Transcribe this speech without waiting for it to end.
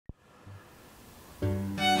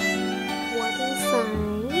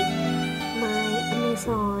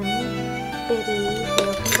Amazon Baby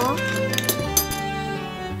Welcome Box.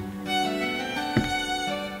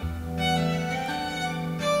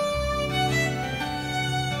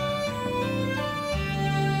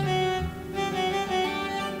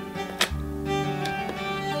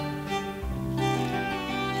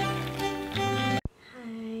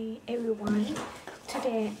 Hi everyone,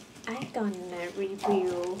 today I gonna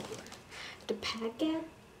review the packet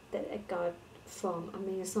that I got from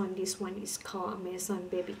Amazon. This one is called Amazon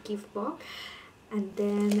Baby Gift Box, and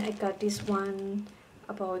then I got this one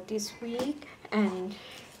about this week, and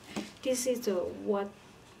this is what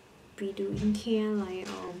we do in here. Like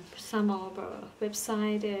some of our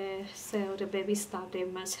website sell the baby stuff, they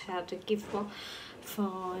must have the gift box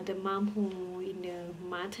for the mom who in the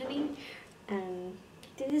maternity, and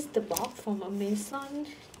this is the box from Amazon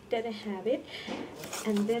that I have it.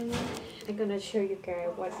 And then I'm gonna show you guys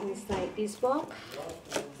what's inside this box.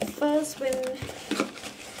 First, when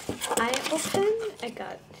I open, I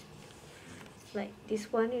got like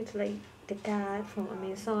this one is like the card from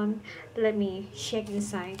Amazon. Let me check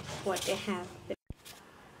inside what they have.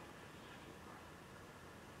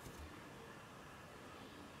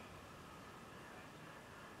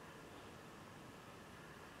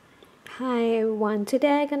 Hi everyone,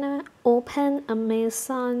 today I'm gonna open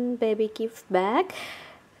Amazon baby gift bag.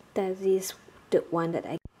 That is the one that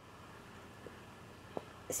I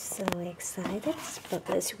so excited, but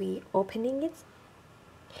let's be opening it.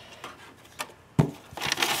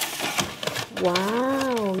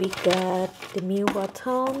 Wow, we got the milk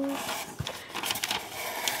bottle,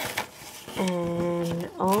 and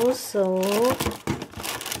also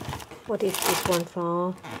what is this one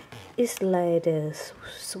for? It's like the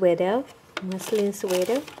sweater, muslin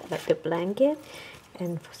sweater, like the blanket,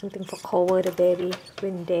 and something for cover the baby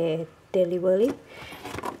when they deliver.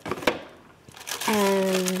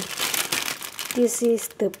 And this is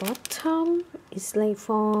the bottom. It's like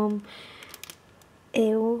from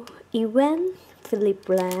Event Philip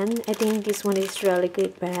brand. I think this one is really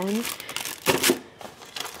good brand.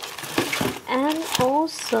 And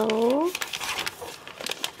also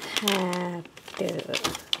have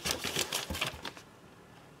the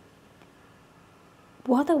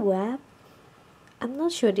water wrap. I'm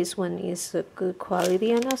not sure this one is a good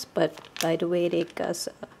quality or not, but by the way, they got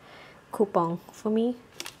a coupon for me.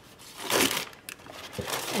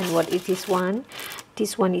 And what is this one?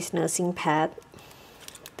 This one is nursing pad.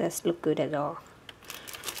 Does look good at all.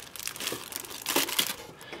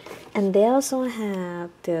 And they also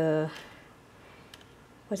have the,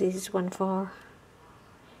 what is this one for?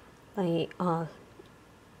 Like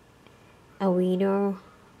Avena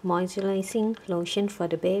moisturizing lotion for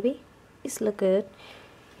the baby. It's look good.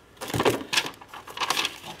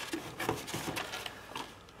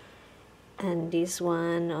 And this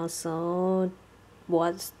one also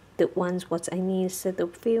was the ones what I need to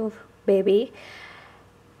feel baby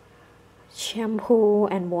shampoo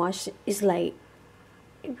and wash. Is like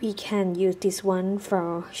we can use this one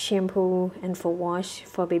for shampoo and for wash,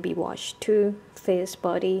 for baby wash too, face,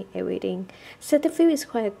 body, everything. Cetaphil is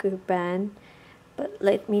quite a good brand, but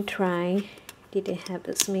let me try. Did they have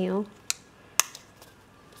the smell?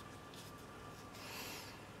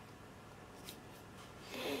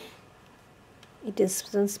 It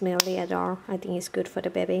doesn't smell it at all. I think it's good for the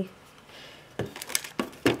baby.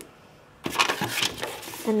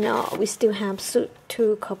 And now we still have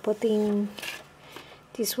two couple things.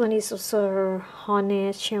 This one is also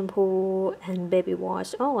Honest shampoo and baby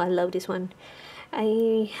wash. Oh, I love this one.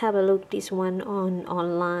 I have a look this one on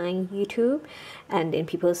online YouTube, and then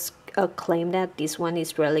people claim that this one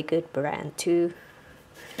is really good brand too.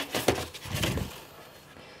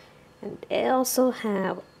 And they also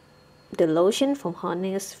have the lotion from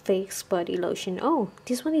Honest face body lotion. Oh,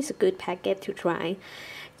 this one is a good packet to try.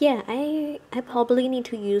 Yeah, I probably need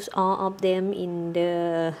to use all of them in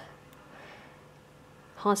the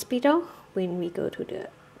hospital when we go to the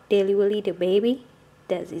delivery the baby.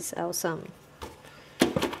 That is awesome.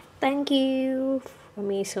 Thank you for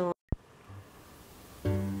me so